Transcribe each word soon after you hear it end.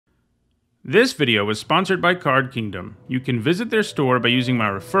This video was sponsored by Card Kingdom. You can visit their store by using my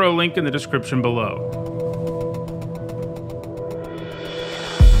referral link in the description below.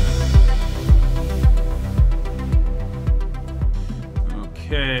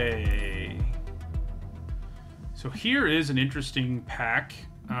 Okay. So here is an interesting pack.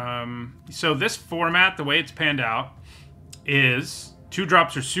 So this format, the way it's panned out, is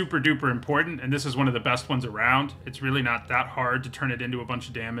 2-drops are super duper important, and this is one of the best ones around. It's really not that hard to turn it into a bunch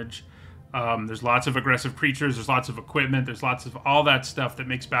of damage. There's lots of aggressive creatures, there's lots of equipment, there's lots of all that stuff that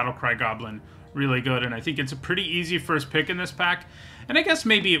makes Battlecry Goblin really good, and I think it's a pretty easy first pick in this pack. And I guess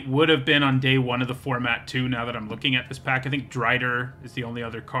maybe it would have been on day one of the format too, now that I'm looking at this pack. I think Drider is the only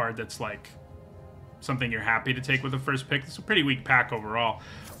other card that's like something you're happy to take with the first pick. It's a pretty weak pack overall.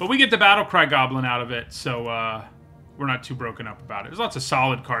 But we get the Battlecry Goblin out of it, so we're not too broken up about it. There's lots of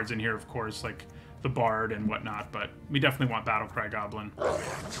solid cards in here, of course, like the Bard and whatnot, but we definitely want Battlecry Goblin.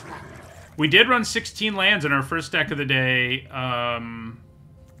 We did run 16 lands in our first deck of the day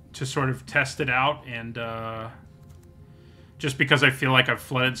to sort of test it out, and just because I feel like I've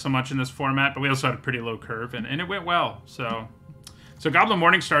flooded so much in this format, but we also had a pretty low curve, and it went well. So Goblin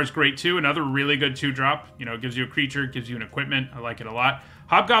Morningstar is great too, another really good 2-drop. You know, it gives you a creature, gives you an equipment. I like it a lot.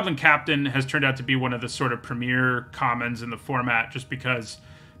 Hobgoblin Captain has turned out to be one of the sort of premier commons in the format, just because,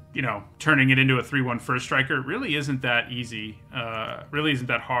 you know, turning it into a 3/1 first striker really isn't that easy. Really isn't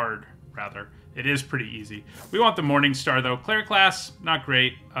that hard. Rather, it is pretty easy. We want the Morningstar though. Cleric class, not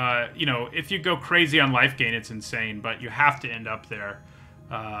great. You know, if you go crazy on life gain, it's insane, but you have to end up there.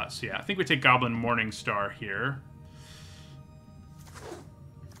 So yeah, I think we take Goblin Morningstar here.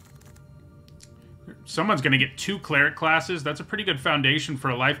 Someone's going to get 2 cleric classes. That's a pretty good foundation for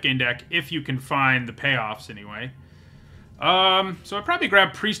a life gain deck if you can find the payoffs anyway. So I'd probably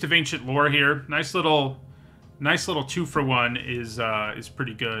grab Priest of Ancient Lore here. Nice little 2-for-1 is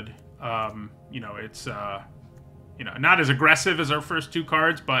pretty good. You know, it's you know, not as aggressive as our first 2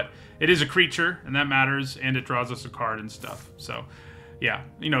 cards, but it is a creature, and that matters, and it draws us a card and stuff. So, yeah,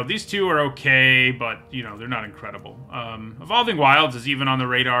 you know, these 2 are okay, but, you know, they're not incredible. Evolving Wilds is even on the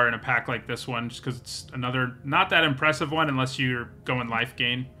radar in a pack like this one, just because it's another not that impressive one unless you're going life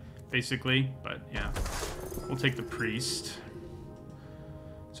gain, basically. But, yeah, we'll take the Priest.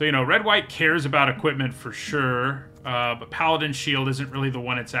 So, you know, Red-White cares about equipment for sure, but Paladin Shield isn't really the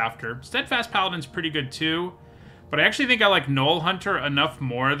one it's after. Steadfast Paladin's pretty good too, but I actually think I like Knoll Hunter enough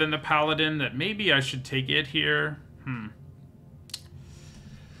more than the Paladin that maybe I should take it here. I'm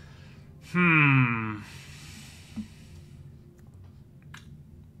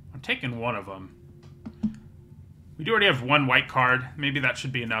taking one of them. We do already have 1 white card. Maybe that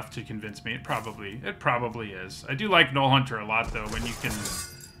should be enough to convince me. It probably is. I do like Knoll Hunter a lot though, when you can...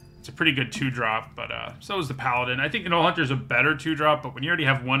 It's a pretty good 2-drop, but so is the Paladin. I think the Knoll Hunter's a better 2-drop, but when you already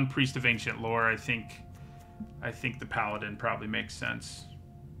have 1 Priest of Ancient Lore, I think the Paladin probably makes sense.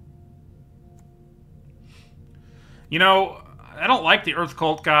 You know, I don't like the Earth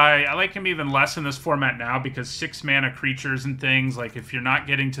Cult guy. I like him even less in this format now because 6-mana creatures and things, like if you're not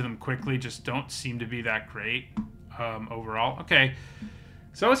getting to them quickly, just don't seem to be that great overall. Okay.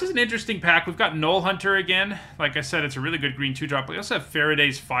 So this is an interesting pack. We've got Knoll Hunter again. Like I said, it's a really good green 2-drop. We also have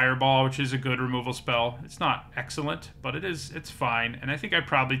Faraday's Fireball, which is a good removal spell. It's not excellent, but it's fine. And I think I'd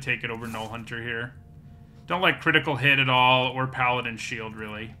probably take it over Knoll Hunter here. Don't like Critical Hit at all, or Paladin Shield,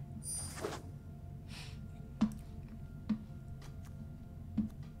 really.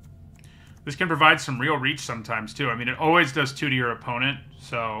 This can provide some real reach sometimes, too. I mean, it always does 2 to your opponent,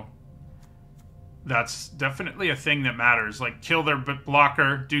 so... That's definitely a thing that matters. Like, kill their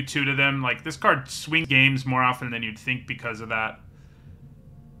blocker, do 2 to them. Like, this card swings games more often than you'd think because of that.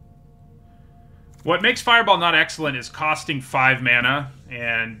 What makes Fireball not excellent is costing 5 mana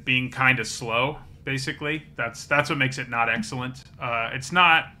and being kind of slow, basically. That's what makes it not excellent. It's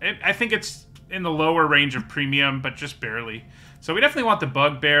not... I think it's in the lower range of premium, but just barely. So we definitely want the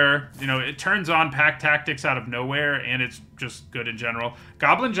Bugbear. You know, it turns on Pack Tactics out of nowhere, and it's just good in general.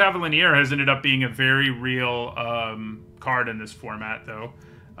 Goblin Javelineer has ended up being a very real card in this format, though.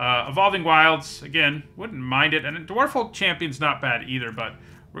 Evolving Wilds, again, wouldn't mind it. And Dwarf Hulk Champion's not bad either, but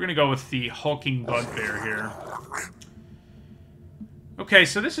we're going to go with the Hulking Bugbear here. Okay,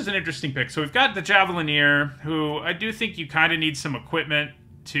 so this is an interesting pick. So we've got the Javelineer, who I do think you kind of need some equipment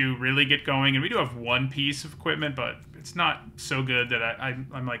to really get going. And we do have 1 piece of equipment, but it's not so good that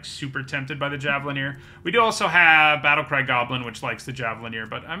I'm like super tempted by the Javelineer. We do also have Battlecry Goblin, which likes the Javelineer,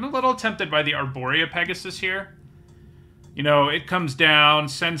 but I'm a little tempted by the Arborea Pegasus here. You know, it comes down,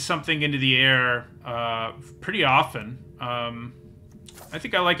 sends something into the air pretty often. I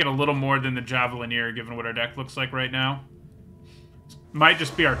think I like it a little more than the Javelineer, given what our deck looks like right now. Might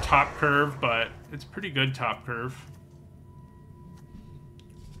just be our top curve, but it's pretty good top curve.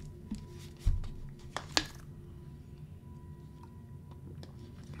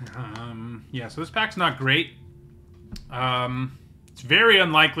 Yeah, so this pack's not great. It's very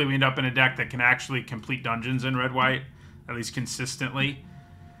unlikely we end up in a deck that can actually complete dungeons in red-white, at least consistently.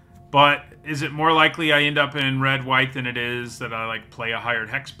 But is it more likely I end up in red-white than it is that I like play a hired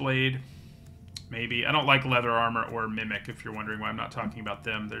Hexblade? Maybe. I don't like leather armor or mimic, if you're wondering why I'm not talking about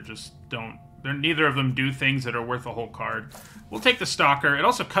them. They're just don't... neither of them do things that are worth a whole card. We'll take the Stalker. It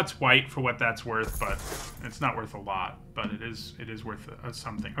also cuts white for what that's worth, but it's not worth a lot. But it is worth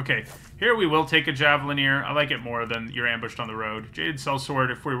something. Okay, here we will take a Javelineer. I like it more than you're ambushed on the road. Jaded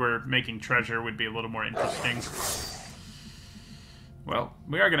Sellsword, if we were making treasure, would be a little more interesting. Well,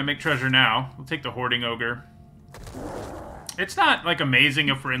 we are going to make treasure now. We'll take the Hoarding Ogre. It's not, like, amazing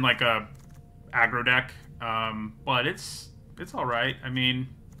if we're in, like, a aggro deck, but it's all right. I mean,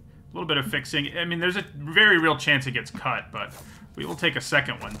 a little bit of fixing. I mean, there's a very real chance it gets cut, but we will take a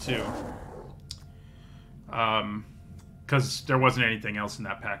second one, too. Because there wasn't anything else in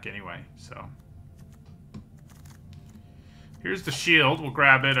that pack anyway, so... Here's the shield. We'll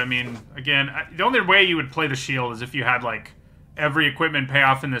grab it. I mean, again, the only way you would play the shield is if you had, like, every equipment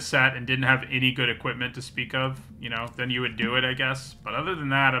payoff in the set and didn't have any good equipment to speak of, you know, then you would do it, I guess. But other than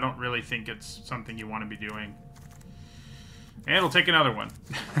that, I don't really think it's something you want to be doing. And we'll take another one.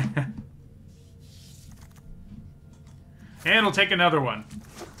 And we'll take another one.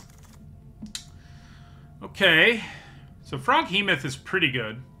 Okay. So Froghemoth is pretty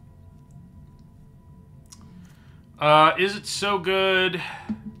good. Is it so good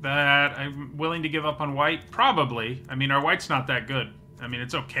that I'm willing to give up on white? Probably. I mean, our white's not that good. I mean,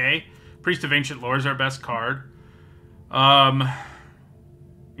 it's okay. Priest of Ancient Lore is our best card.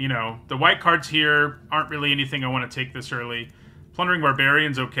 You know, the white cards here aren't really anything I want to take this early. Plundering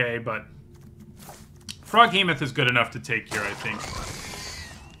Barbarian's okay, but Froghemoth is good enough to take here, I think.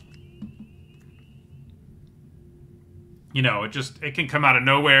 You know, it can come out of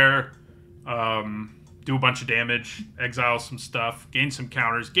nowhere, do a bunch of damage, exile some stuff, gain some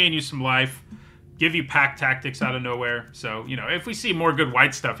counters, gain you some life, give you pack tactics out of nowhere. So, you know, if we see more good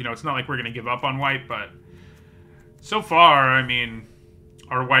white stuff, you know, it's not like we're going to give up on white, but so far, I mean,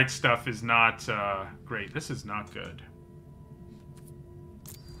 our white stuff is not great. This is not good.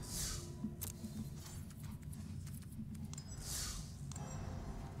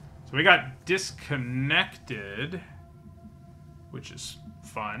 So we got disconnected, which is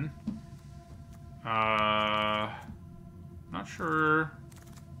fun. Not sure.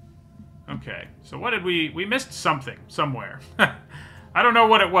 Okay, so what did we missed something somewhere. I don't know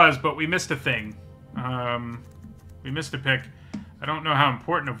what it was, but we missed a thing. We missed a pick. I don't know how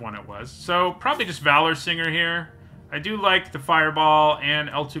important of one it was. So probably just Valor Singer here. I do like the Fireball and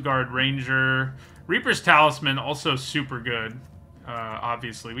Eltugard Ranger. Reaper's Talisman also super good.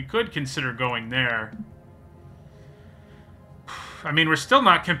 Obviously, we could consider going there. I mean, we're still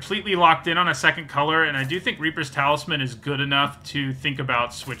not completely locked in on a second color, and I do think Reaper's Talisman is good enough to think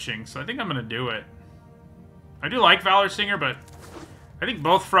about switching, so I think I'm going to do it. I do like Valor Singer, but I think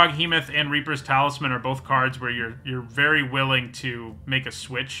both Froghemoth and Reaper's Talisman are both cards where you're very willing to make a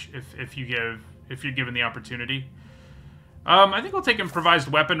switch if you're given the opportunity. I think we'll take Improvised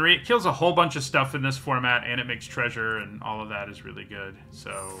Weaponry. It kills a whole bunch of stuff in this format, and it makes treasure, and all of that is really good.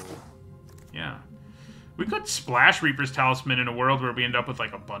 So, yeah. We could splash Reaper's Talisman in a world where we end up with,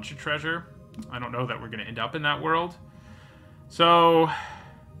 like, a bunch of treasure. I don't know that we're going to end up in that world. So,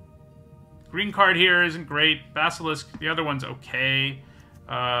 green card here isn't great. Basilisk, the other one's okay.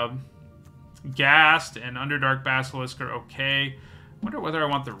 Ghast and Underdark Basilisk are okay. Wonder whether I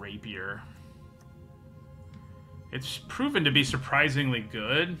want the Rapier. It's proven to be surprisingly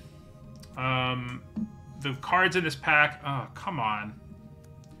good. The cards in this pack... Oh, come on.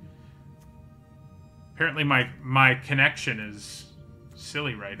 Apparently my connection is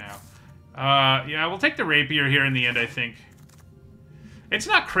silly right now. Yeah, we'll take the Rapier here in the end, I think. It's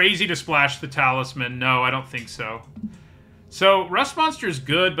not crazy to splash the Talisman. No, I don't think so. So, Rust Monster is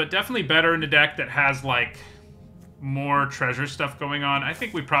good, but definitely better in a deck that has, like, more treasure stuff going on. I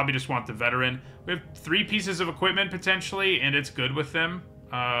think we probably just want the Veteran. We have 3 pieces of equipment, potentially, and it's good with them.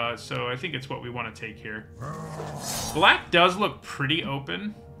 So I think it's what we want to take here. Black does look pretty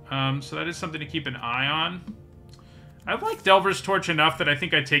open. So that is something to keep an eye on. I like Delver's Torch enough that I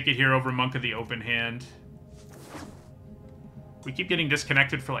think I'd take it here over Monk of the Open Hand. We keep getting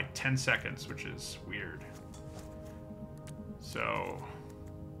disconnected for like 10 seconds, which is weird. So...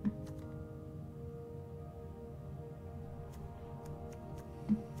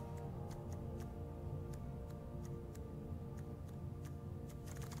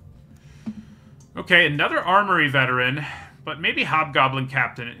 Okay, another Armory veteran, but maybe Hobgoblin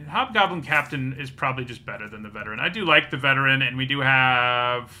Captain. Hobgoblin Captain is probably just better than the veteran. I do like the veteran, and we do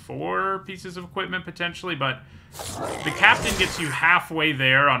have 4 pieces of equipment potentially, but the Captain gets you halfway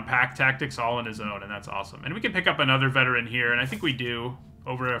there on pack tactics all on his own, and that's awesome. And we can pick up another veteran here, and I think we do,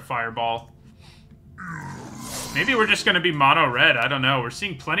 over a Fireball. Maybe we're just going to be mono red. I don't know. We're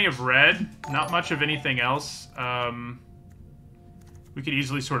seeing plenty of red, not much of anything else. We could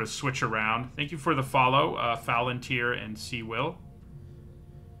easily sort of switch around. Thank you for the follow, Falantier and Seawill.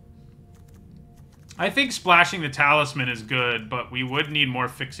 I think splashing the Talisman is good, but we would need more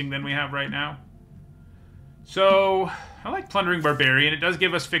fixing than we have right now. So, I like Plundering Barbarian. It does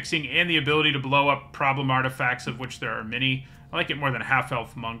give us fixing and the ability to blow up problem artifacts, of which there are many. I like it more than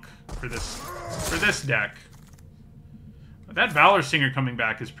Half-Elf Monk for this deck. That Valor Singer coming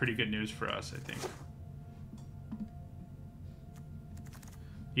back is pretty good news for us, I think.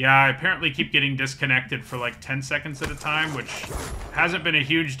 Yeah, I apparently keep getting disconnected for like 10 seconds at a time, which hasn't been a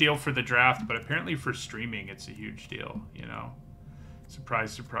huge deal for the draft, but apparently for streaming it's a huge deal, you know? Surprise,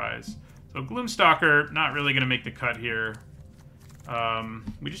 surprise. So Gloomstalker, not really going to make the cut here.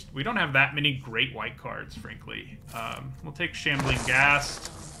 We don't have that many great white cards, frankly. We'll take Shambling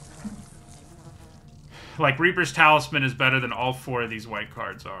Ghast. Like, Reaper's Talisman is better than all 4 of these white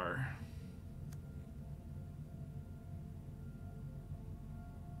cards are.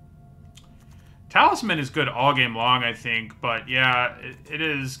 Talisman is good all game long, I think, but yeah, it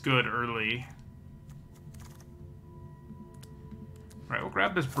is good early. Right, we'll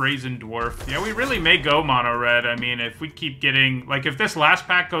grab this Brazen Dwarf. Yeah, we really may go mono red. I mean, if we keep getting... Like, if this last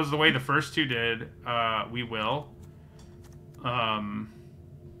pack goes the way the first 2 did, we will. I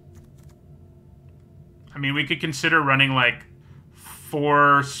mean, we could consider running, like,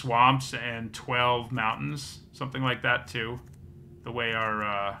 4 swamps and 12 mountains. Something like that, too. The way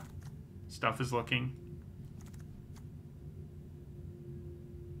our... stuff is looking.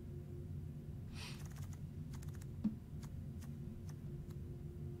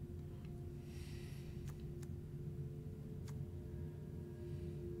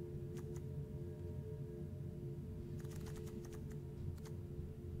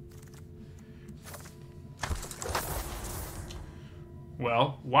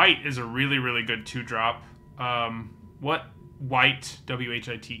 Well, white is a really, really good 2-drop. What white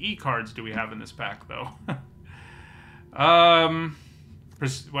WHITE cards do we have in this pack, though?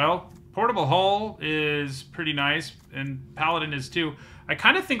 Well, Portable Hull is pretty nice, and Paladin is too. I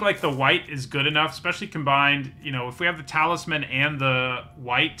kind of think like the white is good enough, especially combined, you know, if we have the Talisman and the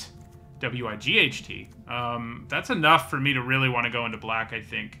white WIGHT, that's enough for me to really want to go into black, I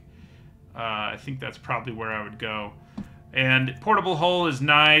think. I think that's probably where I would go. And Portable Hull is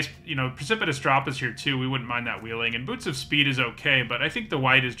nice. You know, Precipitous Drop is here too. We wouldn't mind that wheeling. And Boots of Speed is okay, but I think the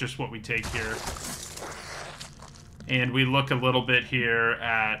white is just what we take here. And we look a little bit here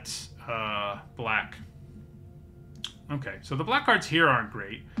at black. Okay, so the black cards here aren't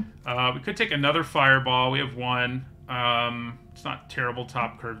great. We could take another Fireball. We have 1. It's not terrible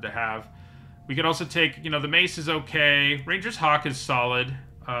top curve to have. We could also take, you know, the Mace is okay. Ranger's Hawk is solid,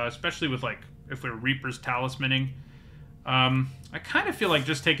 especially with, like, if we're Reaper's Talismaning. I kind of feel like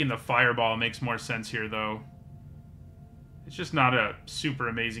just taking the Fireball makes more sense here, though. It's just not a super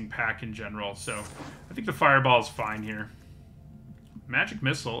amazing pack in general, so I think the Fireball is fine here. Magic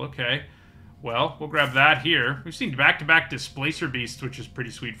Missile, okay. Well, we'll grab that here. We've seen back-to-back Displacer Beasts, which is pretty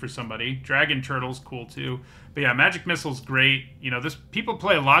sweet for somebody. Dragon Turtle's cool, too. But yeah, Magic Missile's great. You know, people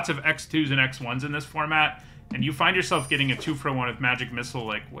play lots of X2s and X1s in this format, and you find yourself getting a 2-for-1 with Magic Missile,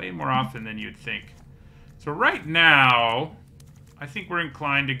 like, way more often than you'd think. So right now, I think we're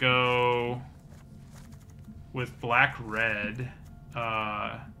inclined to go with black-red.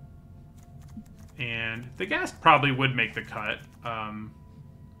 And the Ghast probably would make the cut.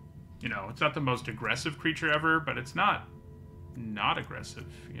 You know, it's not the most aggressive creature ever, but it's not aggressive,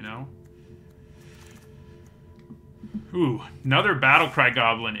 you know? Ooh, another Battlecry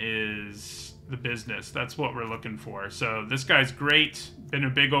Goblin is the business. That's what we're looking for. So this guy's great. Been a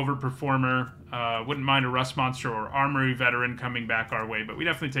big overperformer. Wouldn't mind a Rust Monster or Armory Veteran coming back our way, but we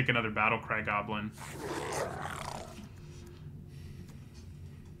definitely take another Battlecry Goblin.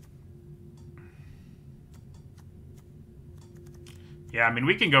 Yeah, I mean,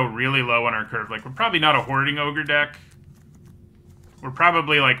 we can go really low on our curve. Like, we're probably not a Hoarding Ogre deck. We're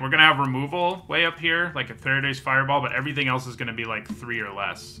probably, like, we're going to have removal way up here, like a Faraday's Fireball, but everything else is going to be, like, 3 or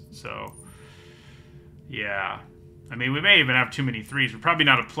less. So, yeah. I mean, we may even have too many 3s. We're probably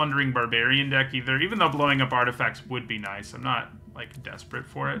not a Plundering Barbarian deck either, even though blowing up artifacts would be nice. I'm not, like, desperate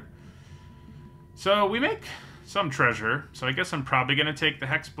for it. So, we make some treasure. So, I guess I'm probably going to take the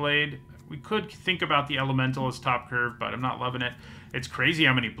Hexblade. We could think about the Elemental as top curve, but I'm not loving it. It's crazy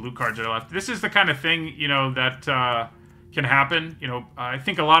how many blue cards are left. This is the kind of thing, you know, that can happen. You know, I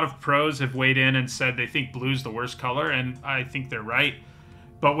think a lot of pros have weighed in and said they think blue's the worst color, and I think they're right.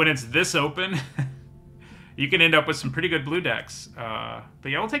 But when it's this open, you can end up with some pretty good blue decks. But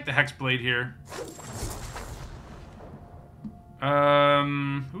yeah, we'll take the Hexblade here.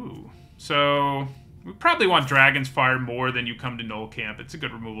 So we probably want Dragon's Fire more than you come to Null Camp. It's a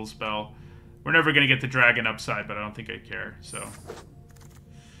good removal spell. We're never going to get the Dragon upside, but I don't think I care. So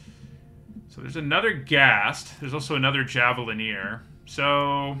there's another Ghast. There's also another Javelineer.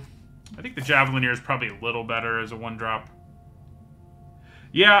 So I think the Javelineer is probably a little better as a 1-drop.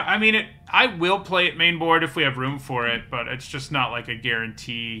 Yeah, I mean, I will play it main board if we have room for it, but it's just not like a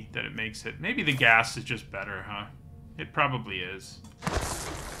guarantee that it makes it. Maybe the Ghast is just better, huh? It probably is.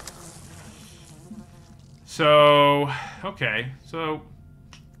 So, okay. So,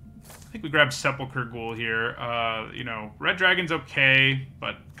 I think we grab Sepulchre Ghoul here. You know, Red Dragon's okay,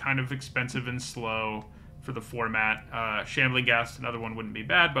 but kind of expensive and slow for the format. Shambling Ghast, another one wouldn't be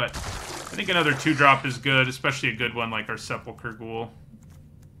bad, but I think another 2-drop is good, especially a good one like our Sepulchre Ghoul.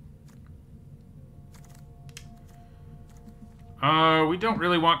 We don't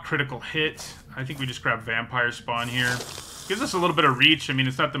really want Critical Hit. I think we just grab Vampire Spawn here. Gives us a little bit of reach. I mean,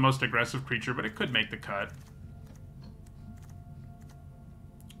 it's not the most aggressive creature, but it could make the cut.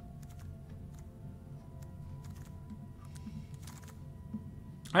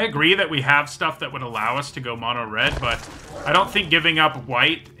 I agree that we have stuff that would allow us to go mono red, but I don't think giving up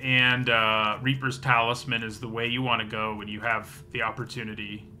white and Reaper's Talisman is the way you want to go when you have the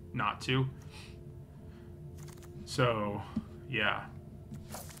opportunity not to. So, yeah.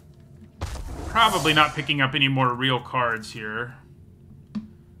 Probably not picking up any more real cards here.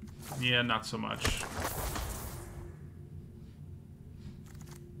 Yeah, not so much.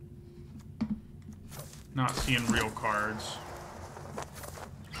 Not seeing real cards.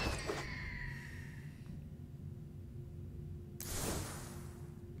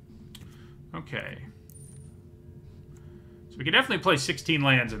 Okay. So we can definitely play 16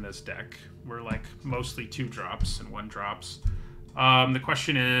 lands in this deck. We're like mostly 2-drops and 1-drops.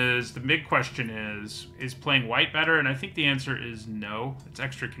 The big question is playing white better? And I think the answer is no. It's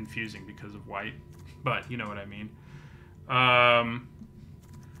extra confusing because of white, but you know what I mean.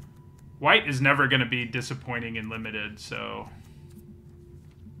 White is never going to be disappointing in limited, so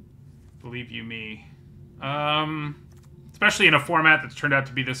believe you me. Especially in a format that's turned out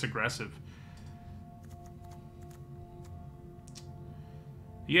to be this aggressive.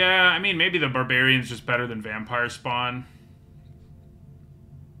 Yeah, I mean, maybe the Barbarian's just better than Vampire Spawn.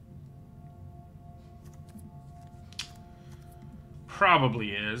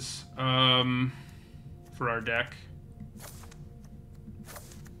 Probably is, for our deck.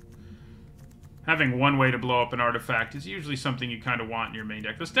 Having one way to blow up an artifact is usually something you kind of want in your main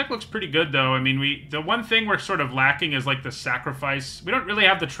deck. This deck looks pretty good, though. I mean, the one thing we're sort of lacking is, like, the sacrifice. We don't really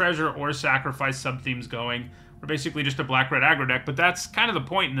have the treasure or sacrifice sub-themes going. We're basically just a black-red aggro deck, but that's kind of the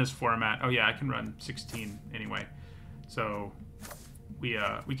point in this format. Oh, yeah, I can run 16 anyway. So, we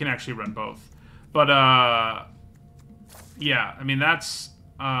can actually run both. But, yeah, I mean, that's,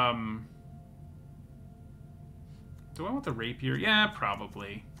 do I want the Rapier? Yeah,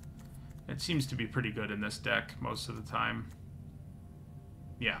 probably. It seems to be pretty good in this deck most of the time.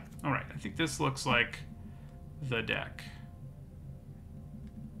 Yeah, alright, I think this looks like the deck.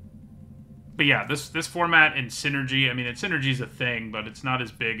 But yeah, this format and Synergy, I mean, Synergy's a thing, but it's not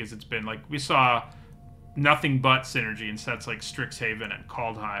as big as it's been. Like, we saw nothing but Synergy in sets like Strixhaven and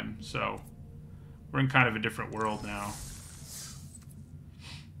Kaldheim, so we're in kind of a different world now.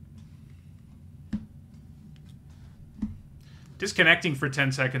 Disconnecting for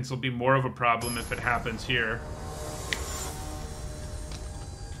 10 seconds will be more of a problem if it happens here.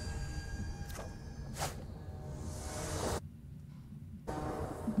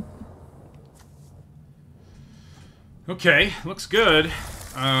 Okay, looks good.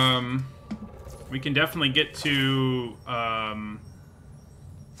 We can definitely get to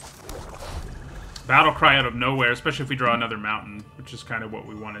Battle Cry out of nowhere, especially if we draw another mountain, which is kind of what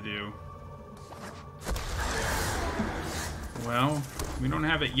we want to do. Well, we don't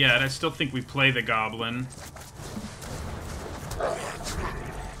have it yet. I still think we play the Goblin.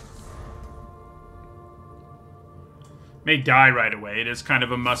 May die right away. It is kind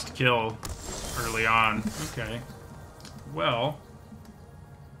of a must-kill early on. Okay. Well,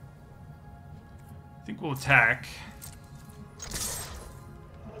 I think we'll attack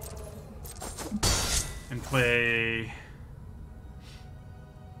and play.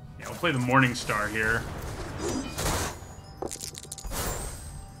 Yeah, we'll play the Morning Star here.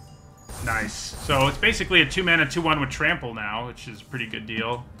 Nice. So it's basically a 2-mana 2/1 with trample now, which is a pretty good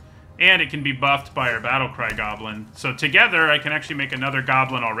deal. And it can be buffed by our Battlecry Goblin. So together, I can actually make another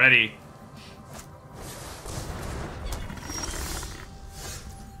Goblin already.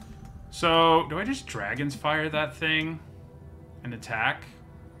 So, do I just Dragon's Fire that thing and attack?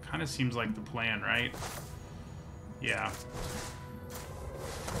 Kind of seems like the plan, right? Yeah.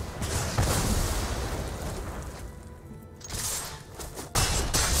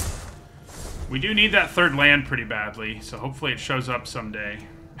 We do need that third land pretty badly, so hopefully it shows up someday.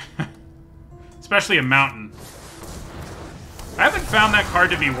 Especially a mountain. I haven't found that card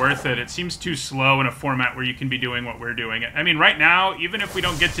to be worth it. It seems too slow in a format where you can be doing what we're doing. I mean, right now, even if we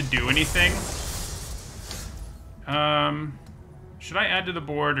don't get to do anything... should I add to the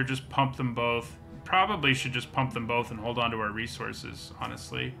board or just pump them both? Probably should just pump them both and hold on to our resources,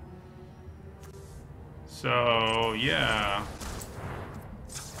 honestly. So, yeah.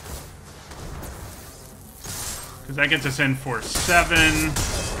 Because that gets us in for 7.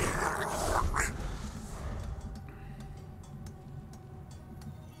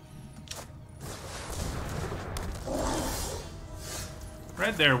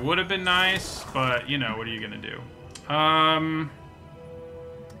 Red there would have been nice, but, you know, what are you going to do?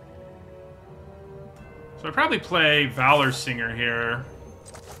 So I probably play Valor Singer here.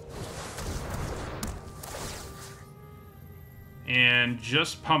 And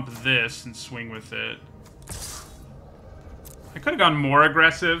just pump this and swing with it. I could have gone more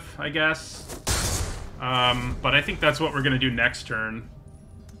aggressive, I guess. But I think that's what we're going to do next turn.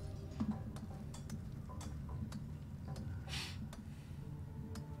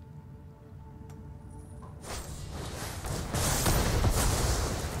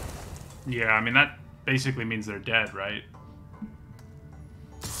 Yeah, I mean, that basically means they're dead, right?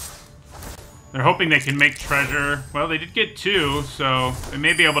 They're hoping they can make treasure. Well, they did get 2, so they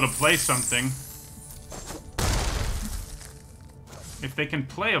may be able to play something. If they can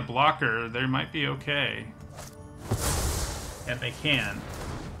play a blocker, they might be okay. And they can.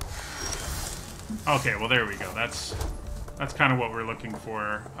 Okay, well, there we go. That's kind of what we're looking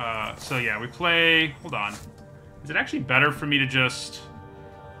for. So, yeah, we play... Hold on. Is it actually better for me to just...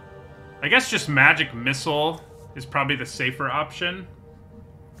 I guess just Magic Missile is probably the safer option.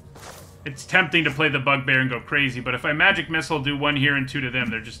 It's tempting to play the Bugbear and go crazy, but if I Magic Missile, do 1 here and 2 to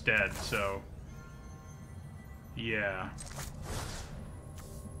them, they're just dead, so... Yeah.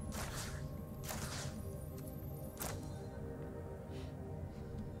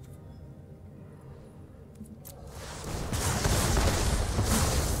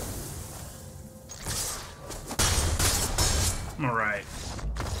 Alright.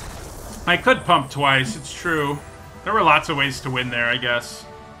 I could pump twice, it's true. There were lots of ways to win there, I guess.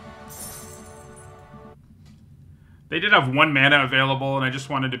 They did have 1 mana available, and I just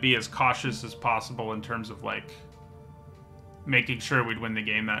wanted to be as cautious as possible in terms of, like, making sure we'd win the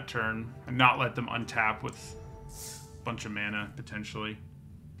game that turn, and not let them untap with a bunch of mana, potentially.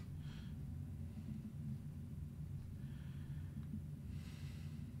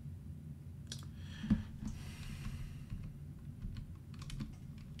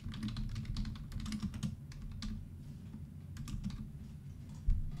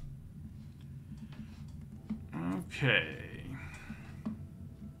 Okay.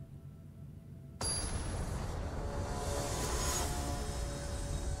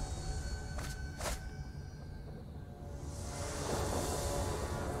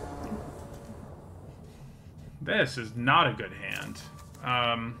 This is not a good hand.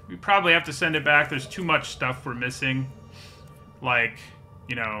 We probably have to send it back. There's too much stuff we're missing. Like,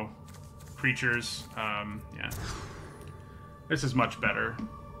 you know, creatures. Yeah. This is much better.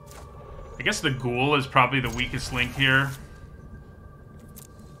 I guess the Ghoul is probably the weakest link here.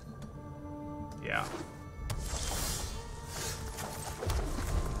 Yeah.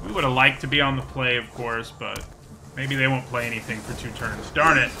 We would have liked to be on the play, of course, but maybe they won't play anything for 2 turns.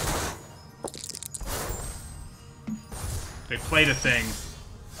 Darn it. They played a thing.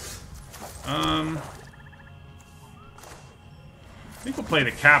 I think we'll play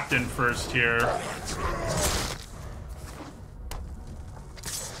the Captain first here.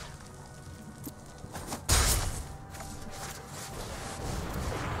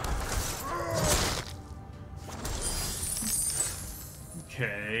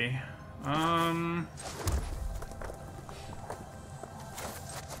 Okay.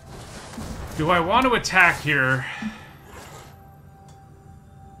 Do I want to attack here?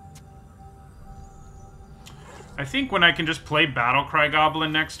 I think when I can just play Battlecry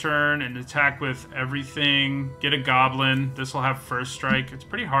Goblin next turn and attack with everything, get a Goblin, this will have first strike. It's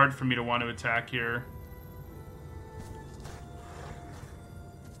pretty hard for me to want to attack here.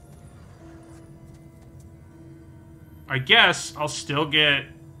 I guess I'll still get,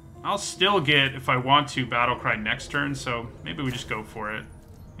 if I want to, Battlecry next turn, so maybe we just go for it.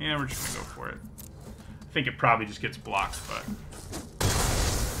 Yeah, we're just gonna go for it. I think it probably just gets blocked, but...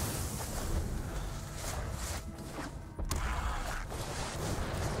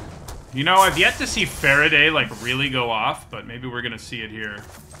 You know, I've yet to see Faraday, like, really go off, but maybe we're gonna see it here.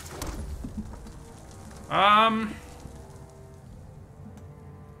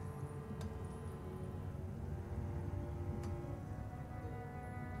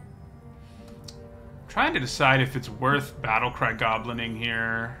 Trying to decide if it's worth Battlecry Goblining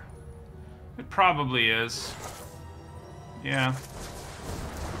here. It probably is. Yeah.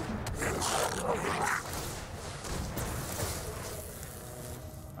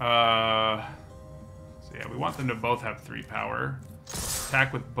 So yeah, we want them to both have 3 power.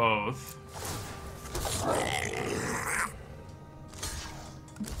 Attack with both.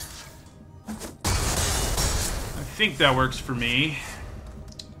 I think that works for me.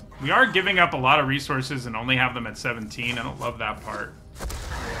 We are giving up a lot of resources and only have them at 17. I don't love that part.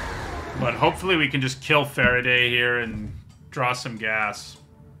 But hopefully we can just kill Faraday here and draw some gas.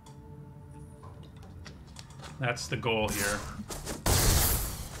 That's the goal here.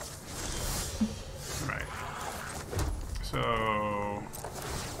 Right. So...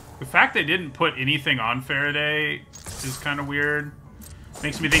 the fact they didn't put anything on Faraday is kind of weird.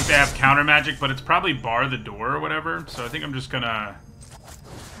 Makes me think they have counter magic, but it's probably bar the door or whatever. So I think I'm just gonna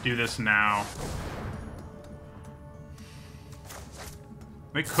do this now.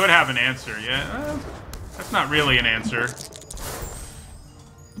 They could have an answer, yeah. That's not really an answer.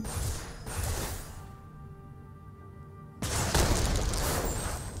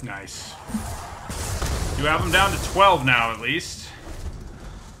 Nice. You have them down to 12 now, at least.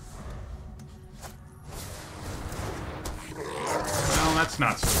 Well, that's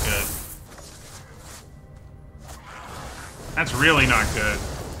not so good. That's really not good.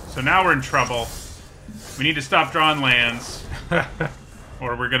 So now we're in trouble. We need to stop drawing lands.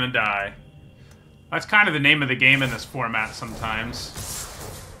 Or we're gonna die. That's kind of the name of the game in this format sometimes.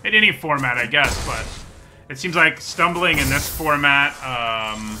 In any format, I guess, but it seems like stumbling in this format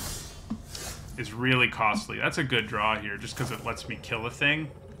is really costly. That's a good draw here, just because it lets me kill a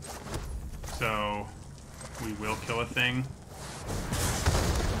thing. So, we will kill a thing.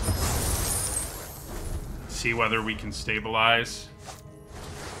 See whether we can stabilize.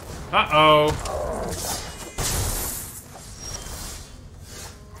 Uh-oh.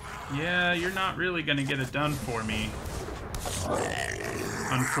 Yeah, you're not really gonna get it done for me.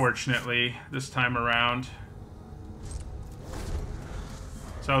 Unfortunately, this time around.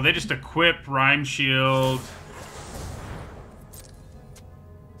 So they just equip Rhyme Shield.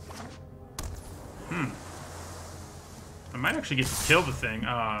 I might actually get to kill the thing.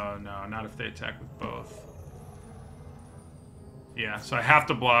 Oh, no, not if they attack with both. Yeah, so I have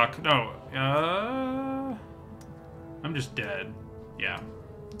to block. No, I'm just dead. Yeah.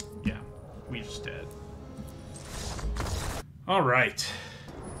 Yeah, we just dead. All right.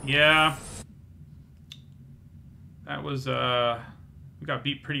 Yeah. That was, we got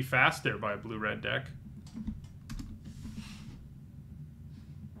beat pretty fast there by a blue-red deck.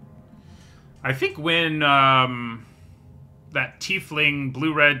 I think when, that Tiefling,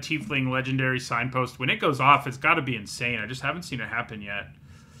 blue-red Tiefling legendary signpost, when it goes off, it's got to be insane. I just haven't seen it happen yet.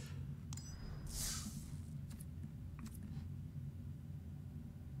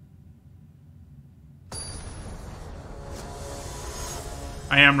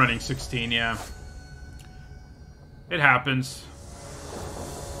 I am running 16, yeah. It happens.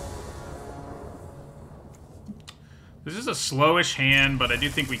 This is a slowish hand, but I do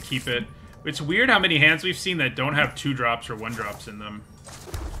think we keep it. It's weird how many hands we've seen that don't have 2-drops or 1-drops in them.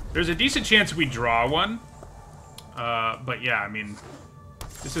 There's a decent chance we draw one. But yeah, I mean,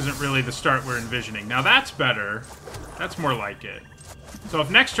 this isn't really the start we're envisioning. Now that's better. That's more like it. So if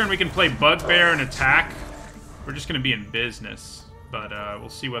next turn we can play Bugbear and attack, we're just going to be in business. But we'll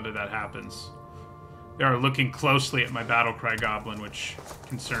see whether that happens. They are looking closely at my Battlecry Goblin, which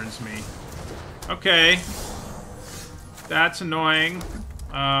concerns me. Okay. That's annoying.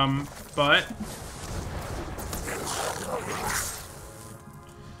 But...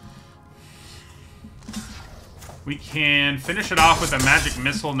 we can finish it off with a Magic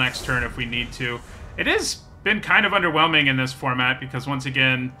Missile next turn if we need to. It has been kind of underwhelming in this format because, once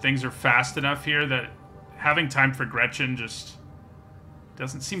again, things are fast enough here that having time for Gretchen just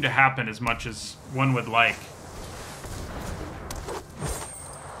doesn't seem to happen as much as one would like.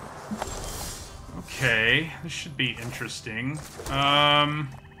 Okay, this should be interesting. I've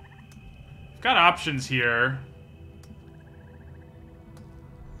got options here.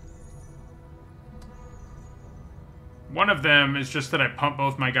 One of them is just that I pump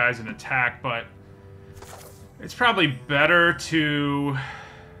both my guys in attack, but it's probably better to...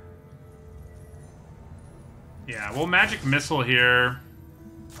 Yeah, we'll Magic Missile here.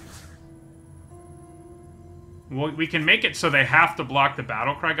 We can make it so they have to block the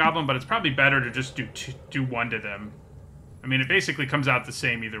Battlecry Goblin, but it's probably better to just do one to them. I mean, it basically comes out the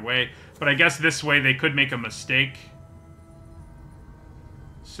same either way, but I guess this way they could make a mistake.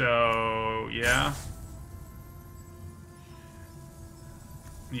 So, yeah.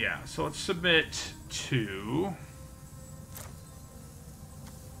 Yeah, so let's submit 2.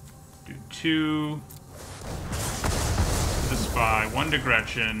 Do 2 to the Spy, 1 to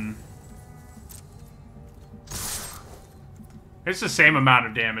Gretchen. It's the same amount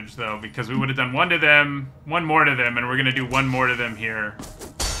of damage, though, because we would have done 1 to them, 1 more to them, and we're going to do 1 more to them here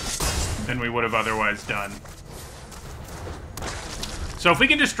than we would have otherwise done. So if we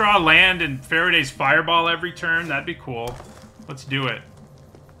can just draw land and Faraday's Fireball every turn, that'd be cool. Let's do it.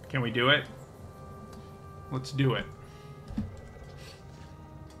 Can we do it? Let's do it.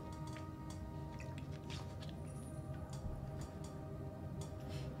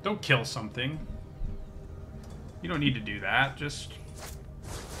 Don't kill something. You don't need to do that, just...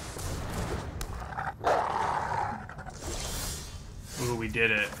 Ooh, we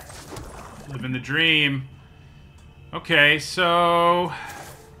did it. Living the dream. Okay, so...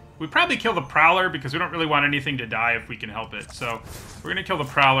 We probably kill the Prowler because we don't really want anything to die if we can help it. So, we're gonna kill the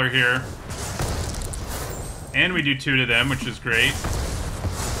Prowler here. And we do 2 to them, which is great.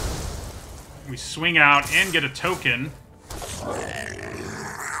 We swing out and get a token.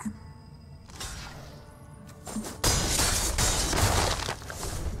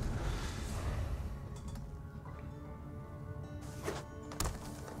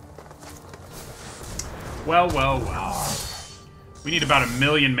 Well, well, well. We need about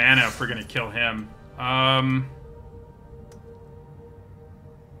 1,000,000 mana if we're gonna kill him.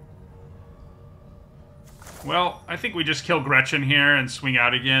 Well, I think we just kill Gretchen here and swing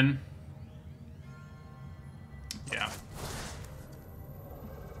out again. Yeah.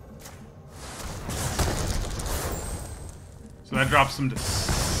 So that drops them to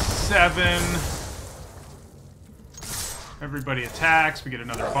 7. Everybody attacks. We get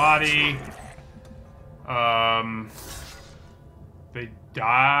another body. They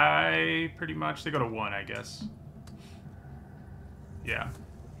die, pretty much. They go to 1, I guess. Yeah.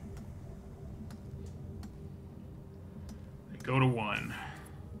 They go to 1.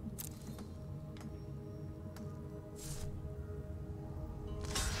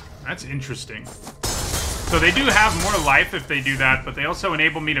 That's interesting. So they do have more life if they do that, but they also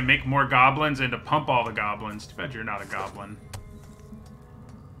enable me to make more goblins and to pump all the goblins. Too bad you're not a goblin.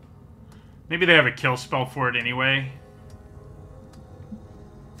 Maybe they have a kill spell for it anyway.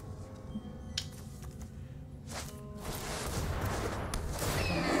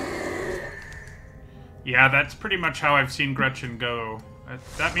 Yeah, that's pretty much how I've seen Gretchen go.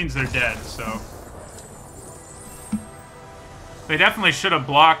 That means they're dead, so... They definitely should have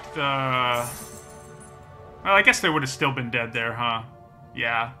blocked the... Well, I guess they would have still been dead there, huh?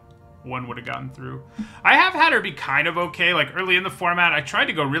 Yeah, 1 would have gotten through. I have had her be kind of okay. Like, early in the format, I tried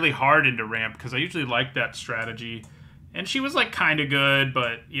to go really hard into ramp, because I usually like that strategy. And she was, like, kind of good,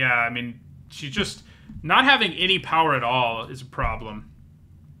 but, yeah, I mean, she's just... Not having any power at all is a problem.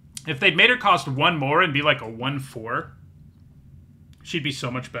 If they'd made her cost 1 more and be like a 1/4, she'd be so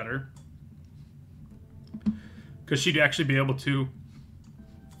much better. Because she'd actually be able to,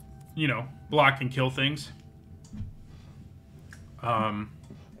 you know, block and kill things. But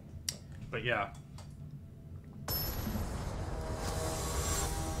yeah.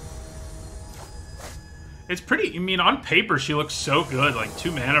 It's pretty, I mean, on paper she looks so good, like 2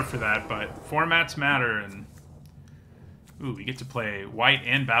 mana for that, but formats matter, and... Ooh, we get to play White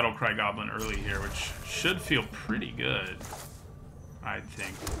and Battlecry Goblin early here, which should feel pretty good, I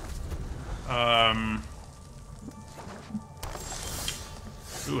think.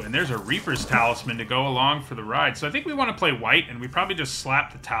 Ooh, and there's a Reaper's Talisman to go along for the ride. So I think we want to play White, and we probably just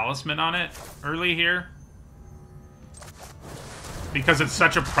slap the Talisman on it early here. Because it's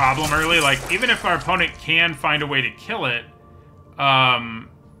such a problem early. Like, even if our opponent can find a way to kill it,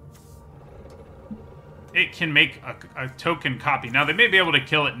 it can make a token copy. Now, they may be able to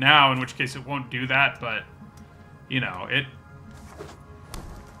kill it now, in which case it won't do that, but, you know,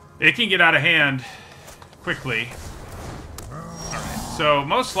 it can get out of hand quickly. Alright, so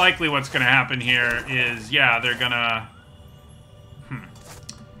most likely what's going to happen here is, yeah, they're going to...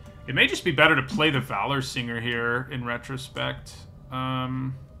 It may just be better to play the Valor Singer here, in retrospect.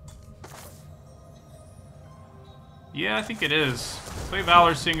 Yeah, I think it is. Play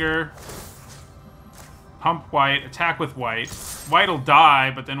Valor Singer... pump white, attack with white. White'll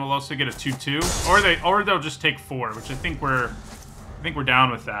die, but then we'll also get a 2/2, or they'll just take 4, which I think we're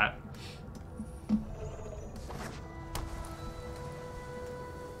down with that.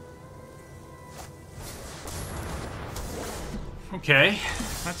 Okay,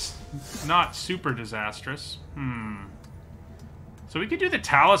 that's not super disastrous. So we could do the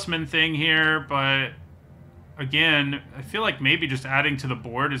talisman thing here, but again, I feel like maybe just adding to the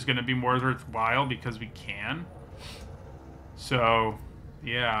board is going to be more worthwhile because we can. So,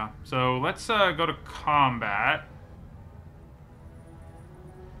 yeah. So let's go to combat.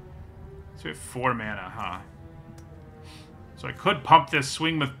 So we have 4 mana, huh? So I could pump this,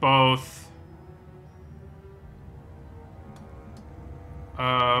 swing with both.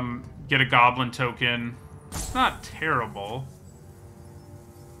 Get a goblin token. It's not terrible.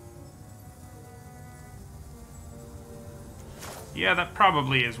 Yeah, that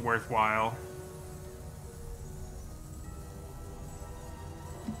probably is worthwhile.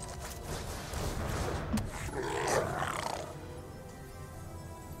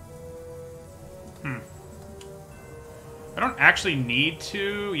 I don't actually need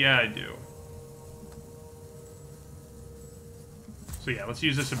to. Yeah, I do. So yeah, let's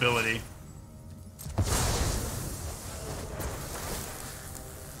use this ability.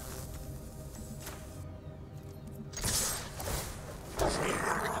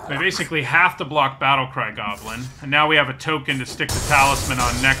 We basically have to block Battlecry Goblin, and now we have a token to stick the Talisman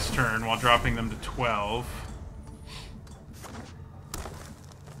on next turn while dropping them to 12.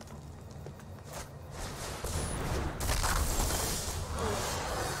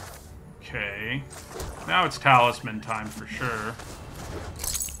 Okay. Now it's Talisman time for sure.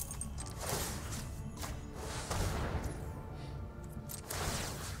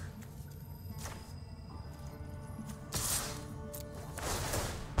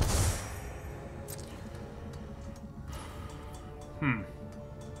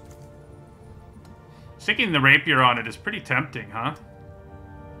 Sticking the rapier on it is pretty tempting, huh?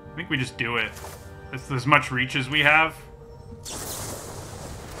 I think we just do it. That's as much reach as we have.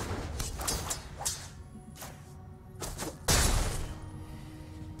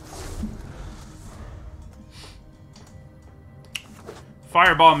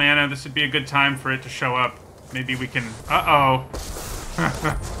 Fireball mana, this would be a good time for it to show up. Maybe we can... Uh-oh.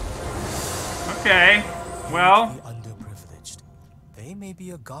 Okay, well... The underprivileged. They may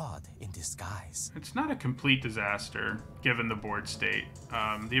be a god in disguise. It's not a complete disaster, given the board state.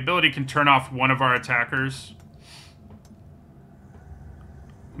 The ability can turn off one of our attackers.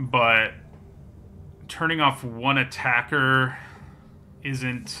 But... turning off one attacker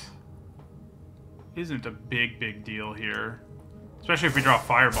isn't a big deal here. Especially if we draw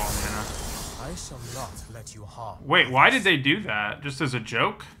Fireball mana. I shall not let you harm. Wait, why did they do that? Just as a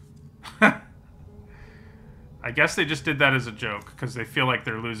joke? I guess they just did that as a joke, because they feel like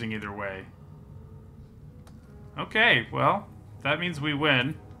they're losing either way. Okay, well, that means we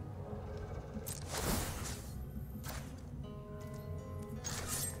win.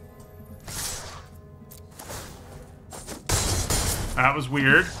 That was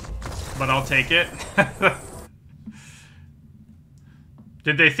weird, but I'll take it.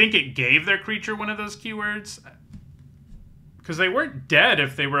 Did they think it gave their creature one of those keywords? Because they weren't dead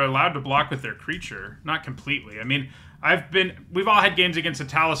if they were allowed to block with their creature. Not completely. I mean, we've all had games against a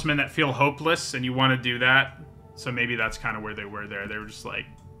Talisman that feel hopeless, and you want to do that. So maybe that's kind of where they were there. They were just like,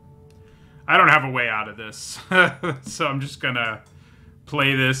 I don't have a way out of this. So I'm just going to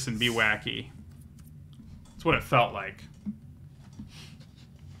play this and be wacky. That's what it felt like.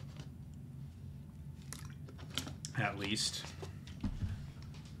 At least.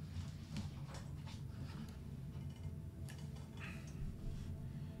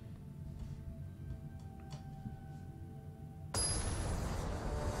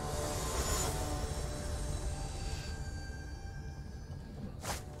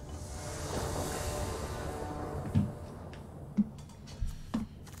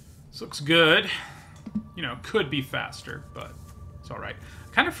 Looks good. You know, could be faster, but it's alright. I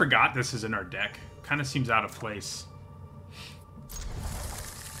kind of forgot this is in our deck. Kind of seems out of place.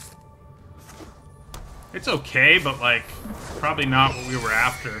 It's okay, but, like, probably not what we were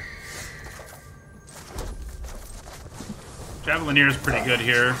after. Javelineer is pretty good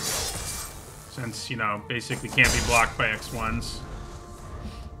here. Since, you know, basically can't be blocked by X1s.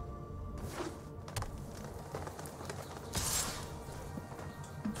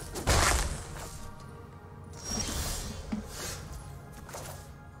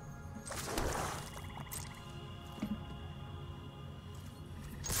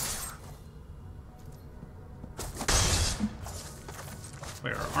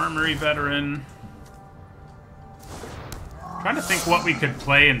 Play our Armory Veteran. Trying to think what we could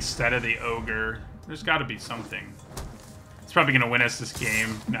play instead of the ogre. There's got to be something. It's probably going to win us this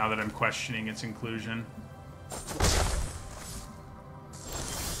game now that I'm questioning its inclusion.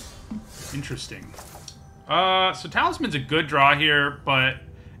 Interesting. So Talisman's a good draw here, but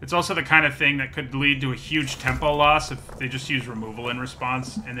it's also the kind of thing that could lead to a huge tempo loss if they just use removal in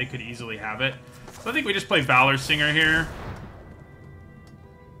response, and they could easily have it. So I think we just play Valor Singer here.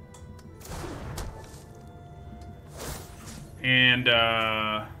 And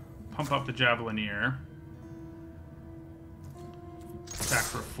pump up the Javelineer. Attack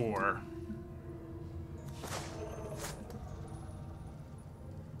for 4.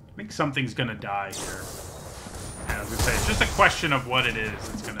 I think something's gonna die here. Yeah, I was gonna say, it's just a question of what it is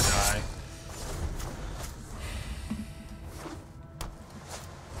that's gonna die.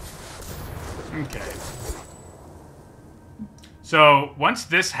 Okay. So, once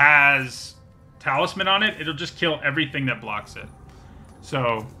this has Talisman on it, it'll just kill everything that blocks it.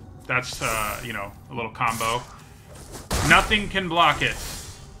 So, that's, you know, a little combo. Nothing can block it,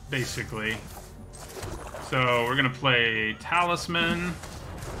 basically. So, we're gonna play Talisman.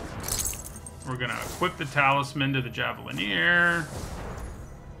 We're gonna equip the Talisman to the Javelineer.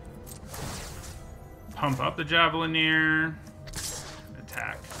 Pump up the Javelineer.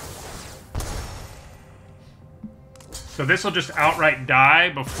 Attack. So this will just outright die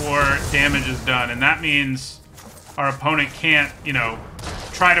before damage is done, and that means our opponent can't, you know,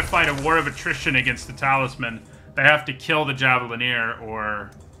 try to fight a war of attrition against the Talisman. They have to kill the Javelineer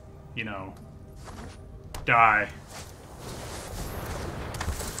or, you know, die.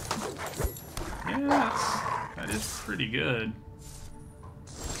 Yeah, that is pretty good.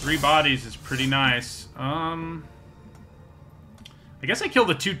 3 bodies is pretty nice. I guess I kill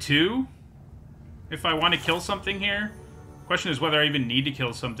the 2/2 if I want to kill something here. Question is whether I even need to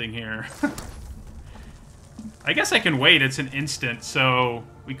kill something here. I guess I can wait. It's an instant, so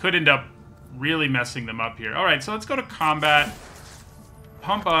we could end up really messing them up here. All right, so let's go to combat.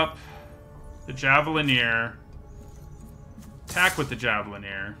 Pump up the Javelineer. Attack with the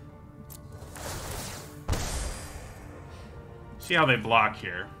Javelineer. See how they block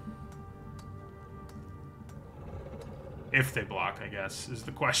here. If they block, I guess, is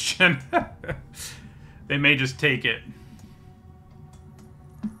the question. They may just take it.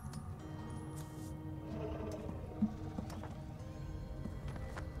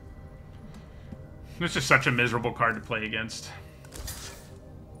 This is such a miserable card to play against.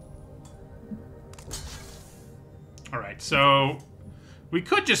 Alright, so we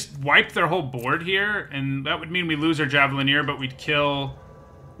could just wipe their whole board here, and that would mean we lose our Javelineer, but we'd kill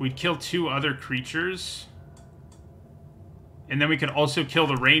 2 other creatures. And then we could also kill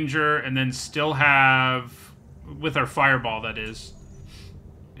the Ranger, and then still have, with our Fireball, that is,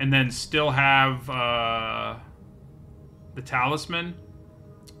 and then still have the Talisman.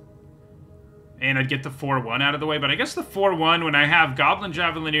 And I'd get the 4/1 out of the way, but I guess the 4/1, when I have Goblin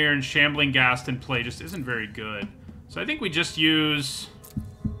Javelineer and Shambling Ghast in play, just isn't very good. So I think we just use...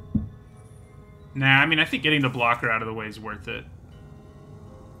 Nah, I mean, I think getting the blocker out of the way is worth it.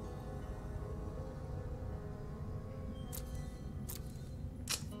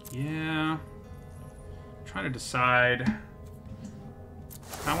 Yeah. I'm trying to decide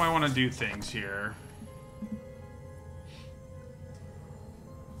how I want to do things here.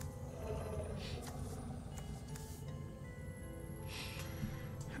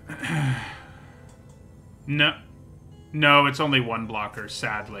 No, it's only 1 blocker,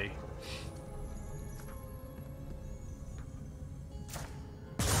 sadly.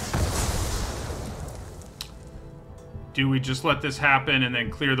 Do we just let this happen and then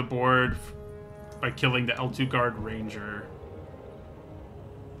clear the board by killing the L2 Ranger?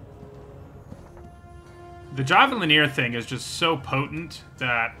 The Javelineer thing is just so potent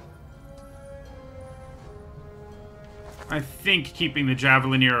that I think keeping the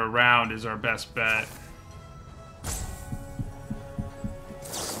Javelineer around is our best bet.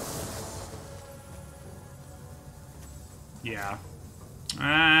 Yeah.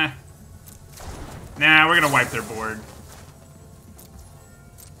 Nah, we're gonna wipe their board.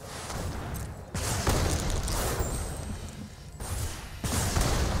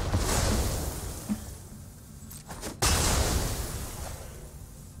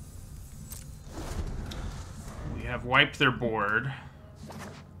 We have wiped their board.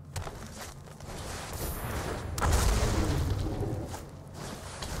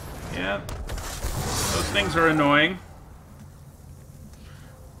 Yeah. Those things are annoying.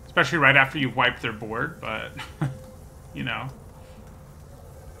 Especially right after you've wiped their board, but, you know.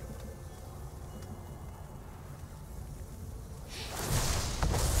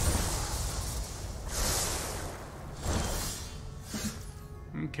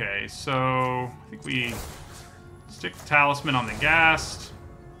 Okay, so I think we stick the Talisman on the Ghast.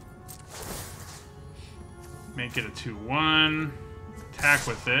 Make it a 2/1. Attack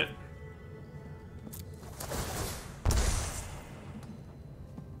with it.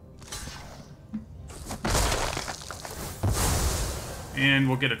 And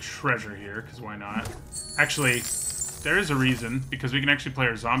we'll get a treasure here, because why not? Actually, there is a reason, because we can actually play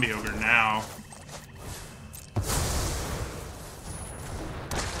our Zombie Ogre now.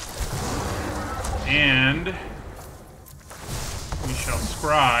 And we shall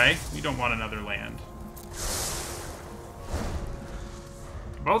scry. We don't want another land.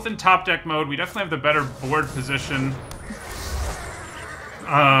 Both in top deck mode. We definitely have the better board position.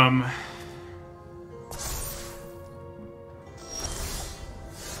 Of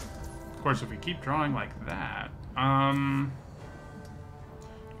course, if we keep drawing like that... do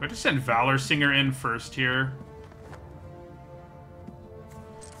I just send Valor Singer in first here?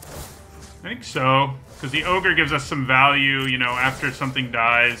 I think so, because the Ogre gives us some value, you know, after something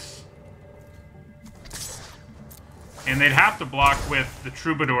dies. And they'd have to block with the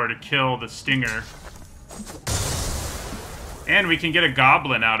Troubadour to kill the Stinger. And we can get a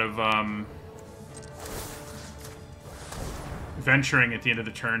Goblin out of, venturing at the end of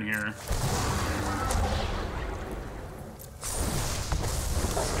the turn here.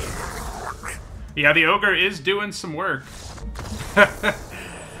 Yeah, the Ogre is doing some work.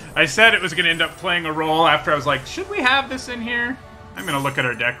 I said it was going to end up playing a role after I was like, should we have this in here? I'm going to look at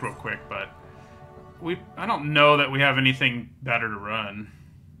our deck real quick, but I don't know that we have anything better to run.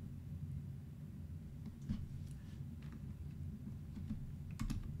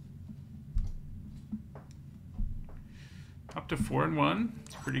 Up to 4-1.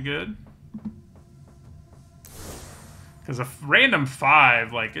 It's pretty good. Because a random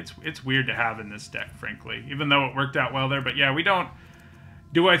 5, like, it's weird to have in this deck, frankly. Even though it worked out well there. But yeah, we don't...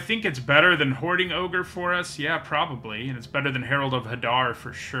 Do I think it's better than Hoarding Ogre for us? Yeah, probably. And it's better than Herald of Hadar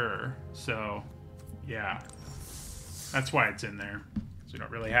for sure. So, yeah. That's why it's in there. So we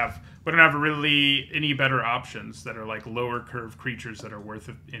don't really have... We don't have really any better options that are like lower curve creatures that are worth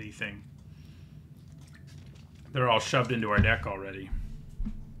anything. They're all shoved into our deck already.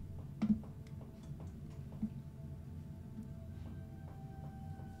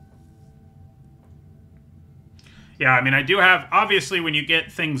 Yeah, I mean, I do have... Obviously, when you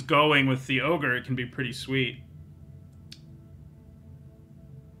get things going with the Ogre, it can be pretty sweet.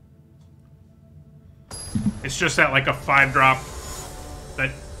 It's just that, like, a 5-drop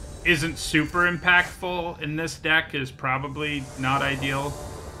that isn't super impactful in this deck is probably not ideal,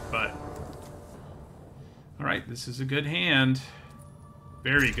 but... Alright, this is a good hand.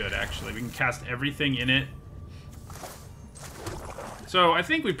 Very good, actually. We can cast everything in it. So I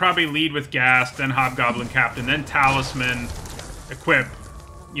think we probably lead with Ghast, then Hobgoblin Captain, then Talisman, equip.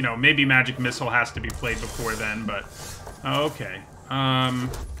 You know, maybe Magic Missile has to be played before then, but... Okay. Well,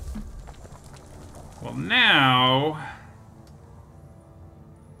 now...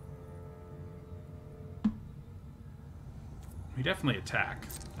 We definitely attack.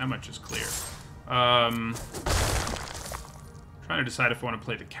 That much is clear. Trying to decide if I want to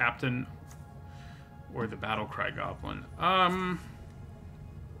play the Captain or the Battlecry Goblin.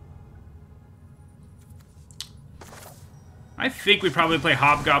 I think we probably play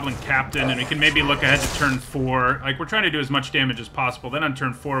Hobgoblin Captain, and we can maybe look ahead to turn 4. Like, we're trying to do as much damage as possible. Then on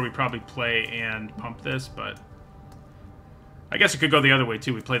turn 4, we probably play and pump this, but... I guess it could go the other way,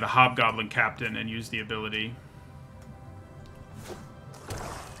 too. We play the Hobgoblin Captain and use the ability.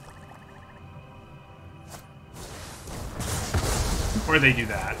 Or they do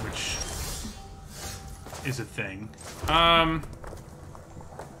that, which is a thing.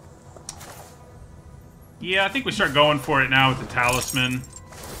 Yeah, I think we start going for it now with the Talisman.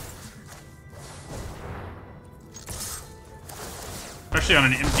 Especially on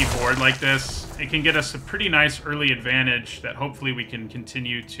an empty board like this. It can get us a pretty nice early advantage that hopefully we can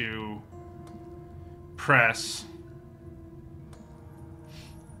continue to press.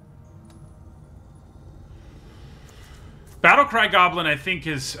 Battlecry Goblin, I think,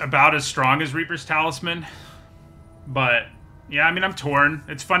 is about as strong as Reaper's Talisman. But, yeah, I mean, I'm torn.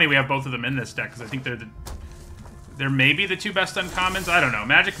 It's funny we have both of them in this deck, because I think they're maybe the 2 best uncommons. I don't know.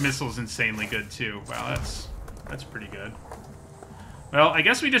 Magic Missile's insanely good, too. Wow, that's pretty good. Well, I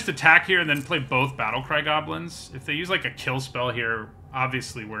guess we just attack here and then play both Battlecry Goblins. If they use, like, a kill spell here,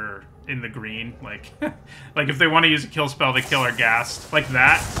 obviously we're in the green. Like, like if they want to use a kill spell to kill our Ghast, like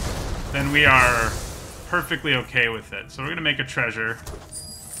that, then we are... perfectly okay with it. So we're gonna make a treasure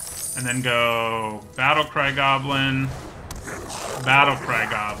and then go Battlecry Goblin, Battlecry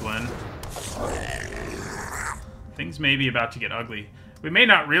Goblin. Things may be about to get ugly. We may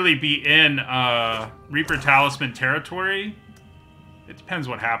not really be in Reaper Talisman territory. It depends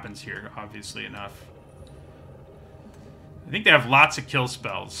what happens here, obviously enough. I think they have lots of kill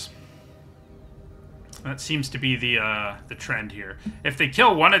spells. That seems to be the trend here. If they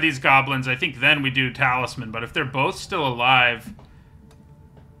kill one of these goblins, I think then we do Talisman. But if they're both still alive,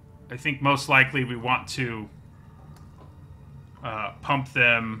 I think most likely we want to pump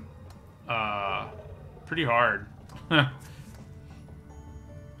them pretty hard.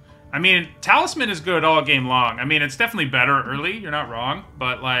 I mean, Talisman is good all game long. I mean, it's definitely better early, you're not wrong,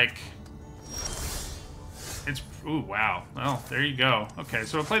 but, like, it's... Ooh, wow. Well, there you go. Okay,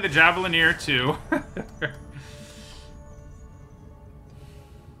 so we'll play the Javelineer, too.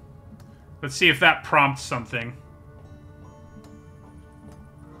 Let's see if that prompts something.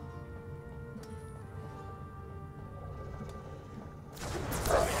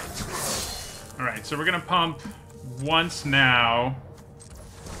 Alright, so we're gonna pump once now.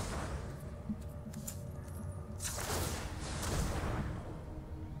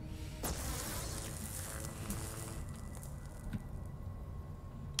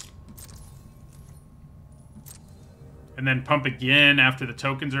 And then pump again after the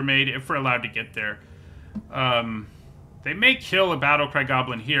tokens are made, if we're allowed to get there. They may kill a Battlecry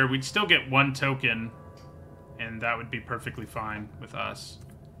Goblin here. We'd still get one token, and that would be perfectly fine with us.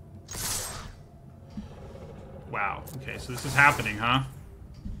 Wow. Okay, so this is happening, huh?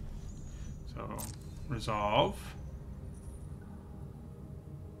 So, resolve.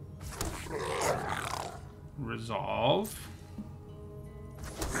 Resolve.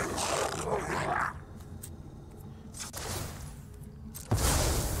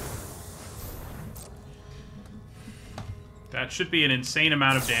 That should be an insane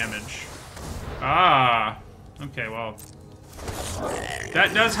amount of damage. Ah. Okay, well.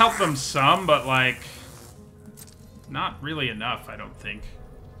 That does help them some, but, like, not really enough, I don't think.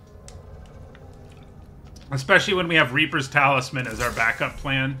 Especially when we have Reaper's Talisman as our backup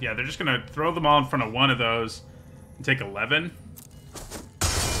plan. Yeah, they're just gonna throw them all in front of one of those and take 11.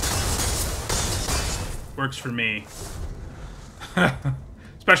 Works for me.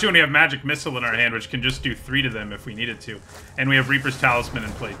 Especially when we have Magic Missile in our hand, which can just do 3 to them if we needed to. And we have Reaper's Talisman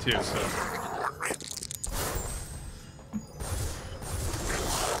in play, too, so...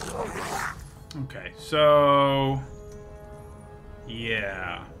 Okay, so...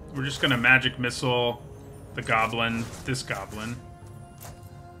 Yeah. We're just gonna Magic Missile the Goblin, this Goblin.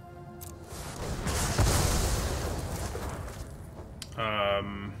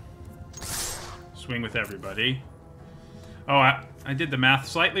 Swing with everybody. Oh, I did the math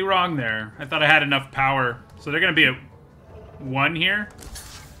slightly wrong there. I thought I had enough power. So they're going to be at 1 here.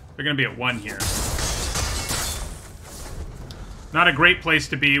 They're going to be at 1 here. Not a great place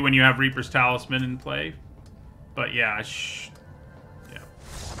to be when you have Reaper's Talisman in play. But yeah,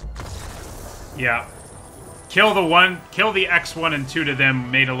 yeah. Kill the X1 and 2 to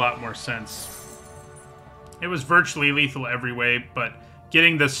them made a lot more sense. It was virtually lethal every way, but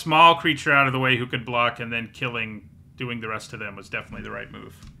getting the small creature out of the way who could block and then doing the rest of them was definitely the right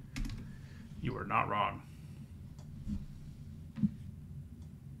move. You were not wrong.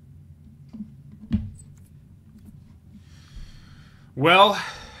 Well,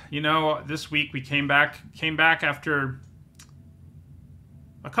 you know, this week we came back after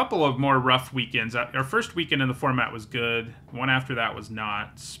a couple of more rough weekends. Our first weekend in the format was good. One after that was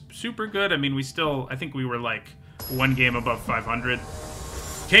not super good. I mean, I think we were like 1 game above 500.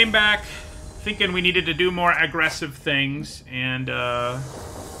 Came back thinking we needed to do more aggressive things, and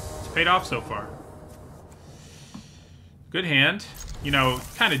it's paid off so far. Good hand. You know,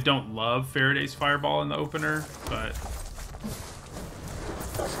 kind of don't love Faraday's Fireball in the opener, but...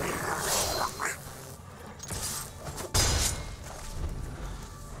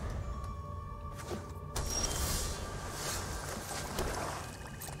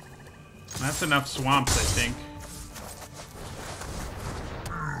 That's enough swamps, I think.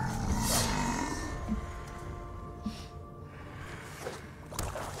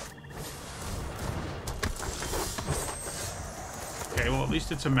 Okay, well, at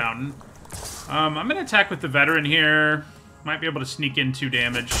least it's a mountain. I'm going to attack with the veteran here. Might be able to sneak in 2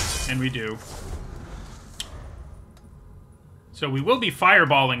 damage, and we do. So we will be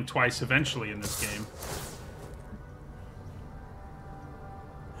fireballing twice eventually in this game.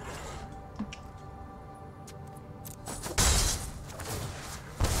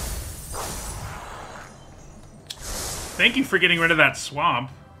 Thank you for getting rid of that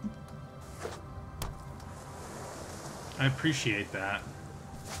swamp. I appreciate that.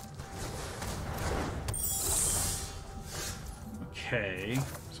 Okay,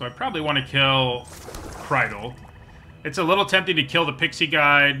 so I probably want to kill Krydle. It's a little tempting to kill the Pixie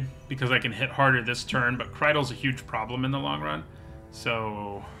Guide because I can hit harder this turn, but Kreidl's a huge problem in the long run.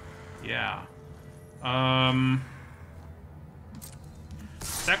 So, yeah.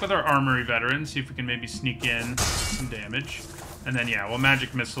 Attack with our Armory Veteran, see if we can maybe sneak in some damage. And then, yeah, we'll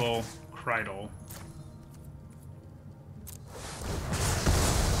Magic Missile Kreidl.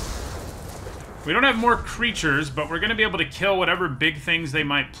 We don't have more creatures, but we're going to be able to kill whatever big things they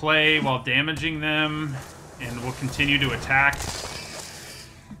might play while damaging them. And we'll continue to attack.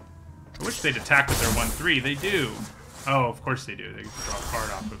 I wish they'd attack with their 1/3. They do. Oh, of course they do. They can draw a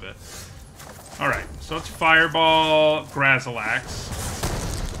card off of it. Alright, so let's Fireball Grazilax.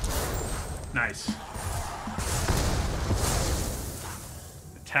 Nice.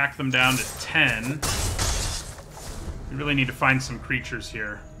 Attack them down to 10. We really need to find some creatures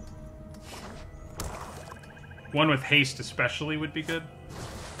here. One with haste especially would be good.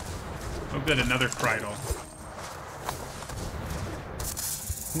 Oh good, another Kreidl.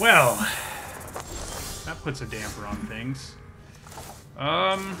 Well, that puts a damper on things.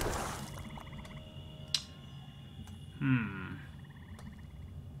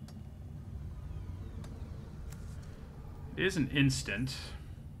 It is an instant.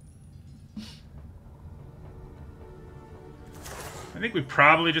 I think we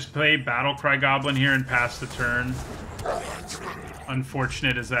probably just play Battlecry Goblin here and pass the turn.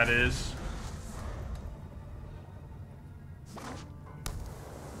 Unfortunate as that is.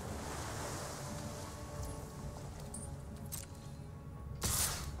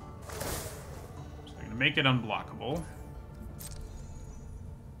 So I'm gonna make it unblockable.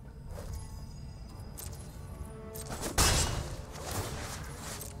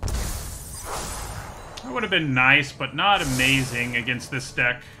 That would have been nice, but not amazing against this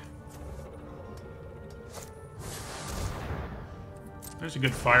deck. There's a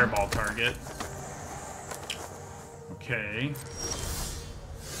good fireball target. Okay.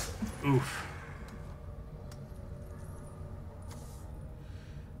 Oof.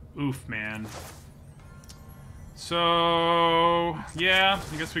 Oof, man. So, yeah,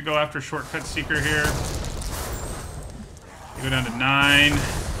 I guess we go after Shortcut Seeker here. Go down to 9.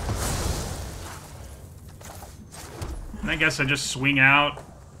 And I guess I just swing out.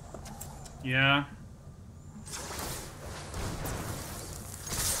 Yeah.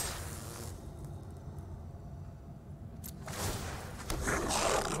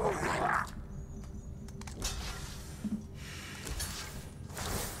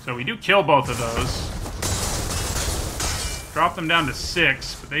 So we do kill both of those. Drop them down to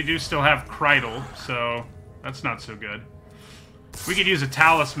 6, but they do still have Kreidl, so that's not so good. We could use a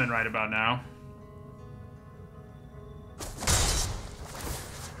Talisman right about now.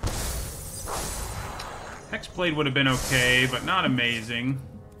 Hexblade would have been okay, but not amazing.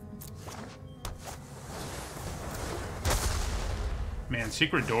 Man,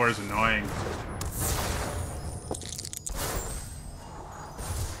 Secret Door is annoying.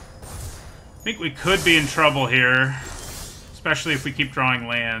 I think we could be in trouble here, especially if we keep drawing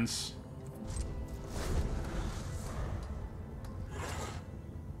lands.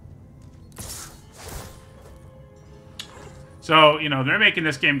 So, you know, they're making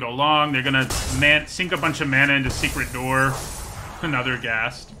this game go long. They're going to sink a bunch of mana into Secret Door. Another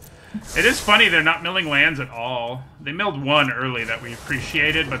Ghast. It is funny they're not milling lands at all. They milled one early that we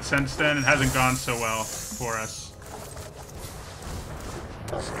appreciated, but since then it hasn't gone so well for us.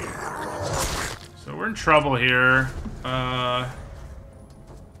 So we're in trouble here.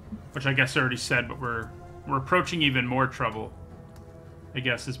 Which I guess I already said, but we're approaching even more trouble, I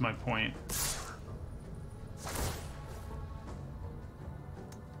guess is my point.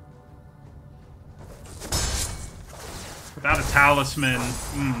 Without a Talisman,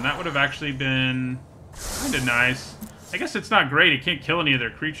 that would have actually been kind of nice. I guess it's not great. It can't kill any of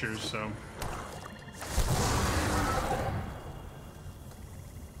their creatures, so...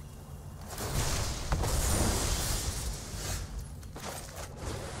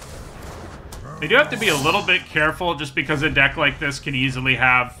 They do have to be a little bit careful, just because a deck like this can easily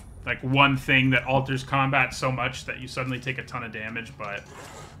have, like, one thing that alters combat so much that you suddenly take a ton of damage, but...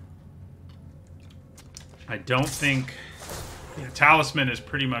 I don't think... Yeah, Talisman is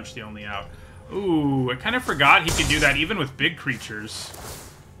pretty much the only out. Ooh, I kind of forgot he could do that even with big creatures.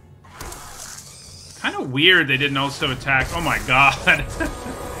 Kind of weird they didn't also attack... Oh my god.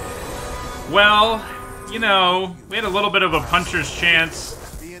 Well, you know, we had a little bit of a puncher's chance.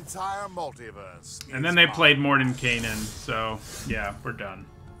 The entire multiverse. And then they played Mordenkainen, so yeah, we're done.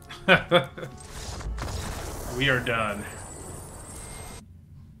 We are done.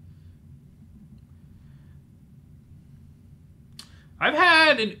 I've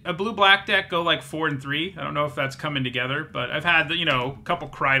had a blue-black deck go like 4 and 3. I don't know if that's coming together, but I've had, you know, a couple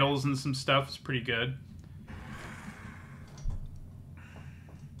Cridals and some stuff. It's pretty good.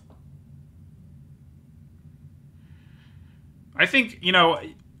 I think, you know,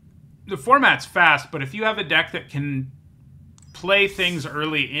 the format's fast, but if you have a deck that can play things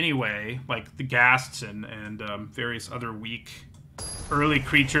early anyway, like the Ghasts and various other weak early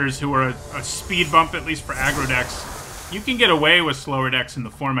creatures who are a speed bump, at least for aggro decks, you can get away with slower decks in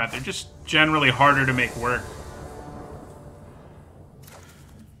the format. They're just generally harder to make work.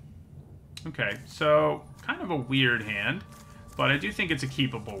 Okay, so kind of a weird hand, but I do think it's a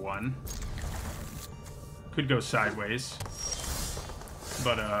keepable one. Could go sideways.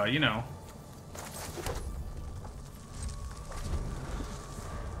 But, you know.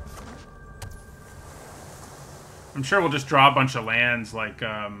 I'm sure we'll just draw a bunch of lands like in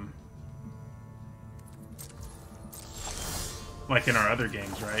our other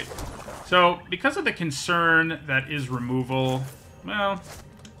games, right? So, because of the concern that is removal, well,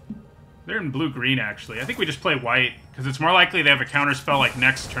 they're in blue-green, actually. I think we just play white, because it's more likely they have a counterspell like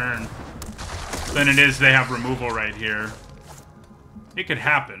next turn than it is they have removal right here. It could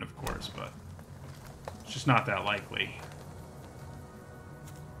happen, of course, but it's just not that likely.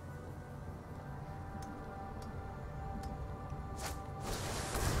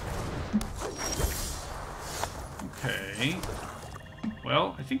 Okay.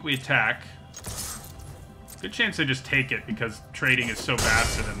 Well, I think we attack. Good chance they just take it because trading is so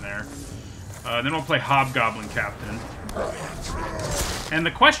bastard in there. Then we'll play Hobgoblin Captain. And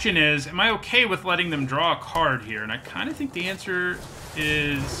the question is, am I okay with letting them draw a card here? And I kind of think the answer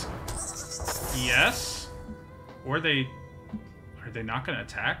is yes. Or are they not going to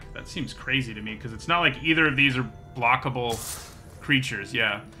attack? That seems crazy to me because it's not like either of these are blockable creatures.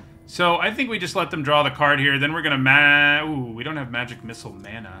 Yeah. So I think we just let them draw the card here. Then we're going to ooh, we don't have Magic Missile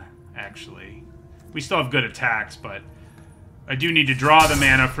mana, actually. We still have good attacks, but I do need to draw the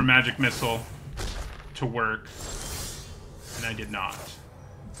mana for Magic Missile to work. And I did not.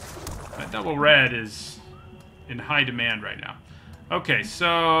 That double red is in high demand right now. Okay,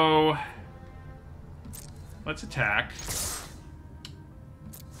 so let's attack.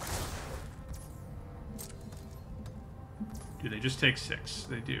 Do they just take 6?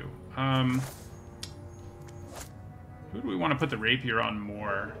 They do. Who do we want to put the rapier on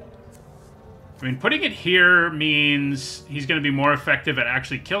more? I mean, putting it here means he's going to be more effective at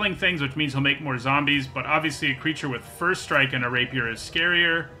actually killing things, which means he'll make more zombies, but obviously a creature with first strike and a rapier is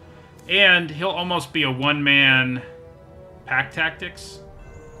scarier. And he'll almost be a one-man pack tactics.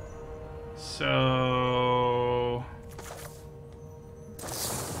 So I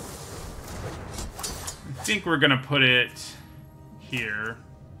think we're going to put it here.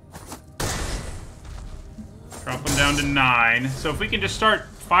 Drop him down to 9. So if we can just start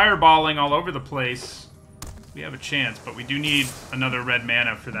fireballing all over the place, we have a chance, but we do need another red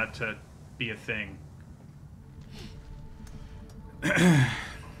mana for that to be a thing.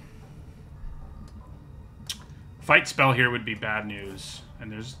 Fight spell here would be bad news,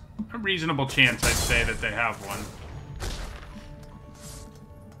 and there's a reasonable chance, I'd say, that they have one.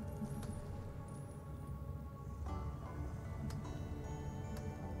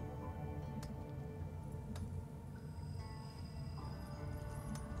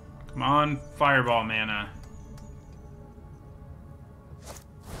 Come on, fireball mana.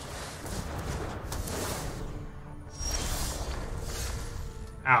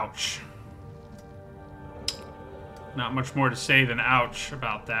 Ouch. Not much more to say than ouch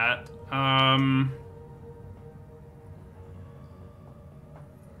about that. I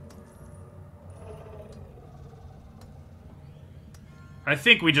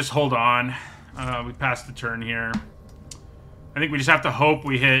think we just hold on. We passed the turn here. I think we just have to hope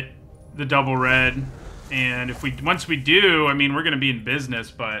we hit the double red, and if once we do, I mean, we're gonna be in business.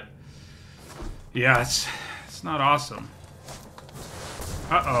 But yeah, it's not awesome.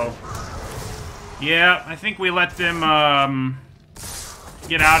 Yeah, I think we let them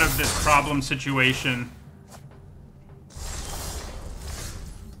get out of this problem situation.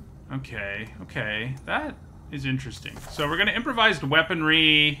 Okay, that is interesting. So we're gonna improvised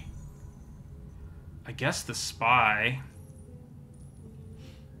weaponry, I guess the spy.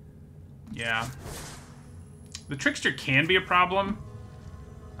 Yeah. The trickster can be a problem.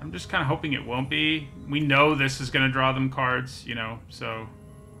 I'm just kind of hoping it won't be. We know this is going to draw them cards, you know, so.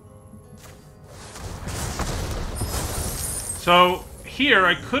 So, here,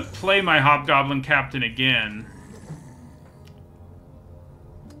 I could play my Hobgoblin Captain again.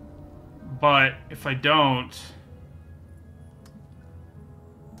 But, if I don't,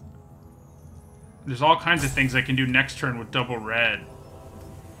 there's all kinds of things I can do next turn with double red.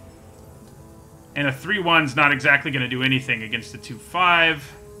 And a 3-1's not exactly going to do anything against a 2-5.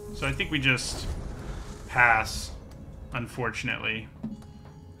 So I think we just pass, unfortunately.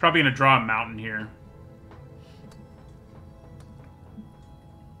 Probably going to draw a mountain here.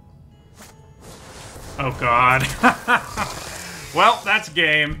 Oh, God. Well, that's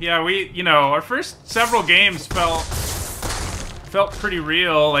game. Yeah, our first several games felt pretty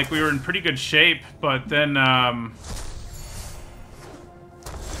real. Like, we were in pretty good shape, but then,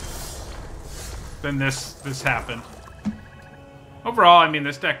 then this happened. Overall, I mean,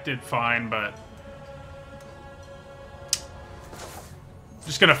 this deck did fine, but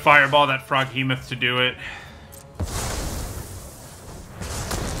just gonna fireball that Froghemoth to do it.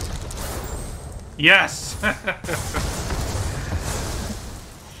 Yes!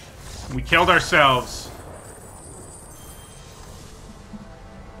 We killed ourselves.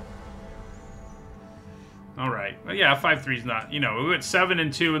 Alright. Well, yeah, 5-3 is not... we went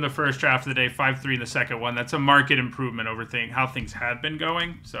 7-2 in the first draft of the day, 5-3 in the second one. That's a market improvement over how things had been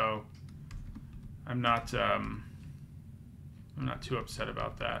going, so I'm not too upset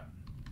about that.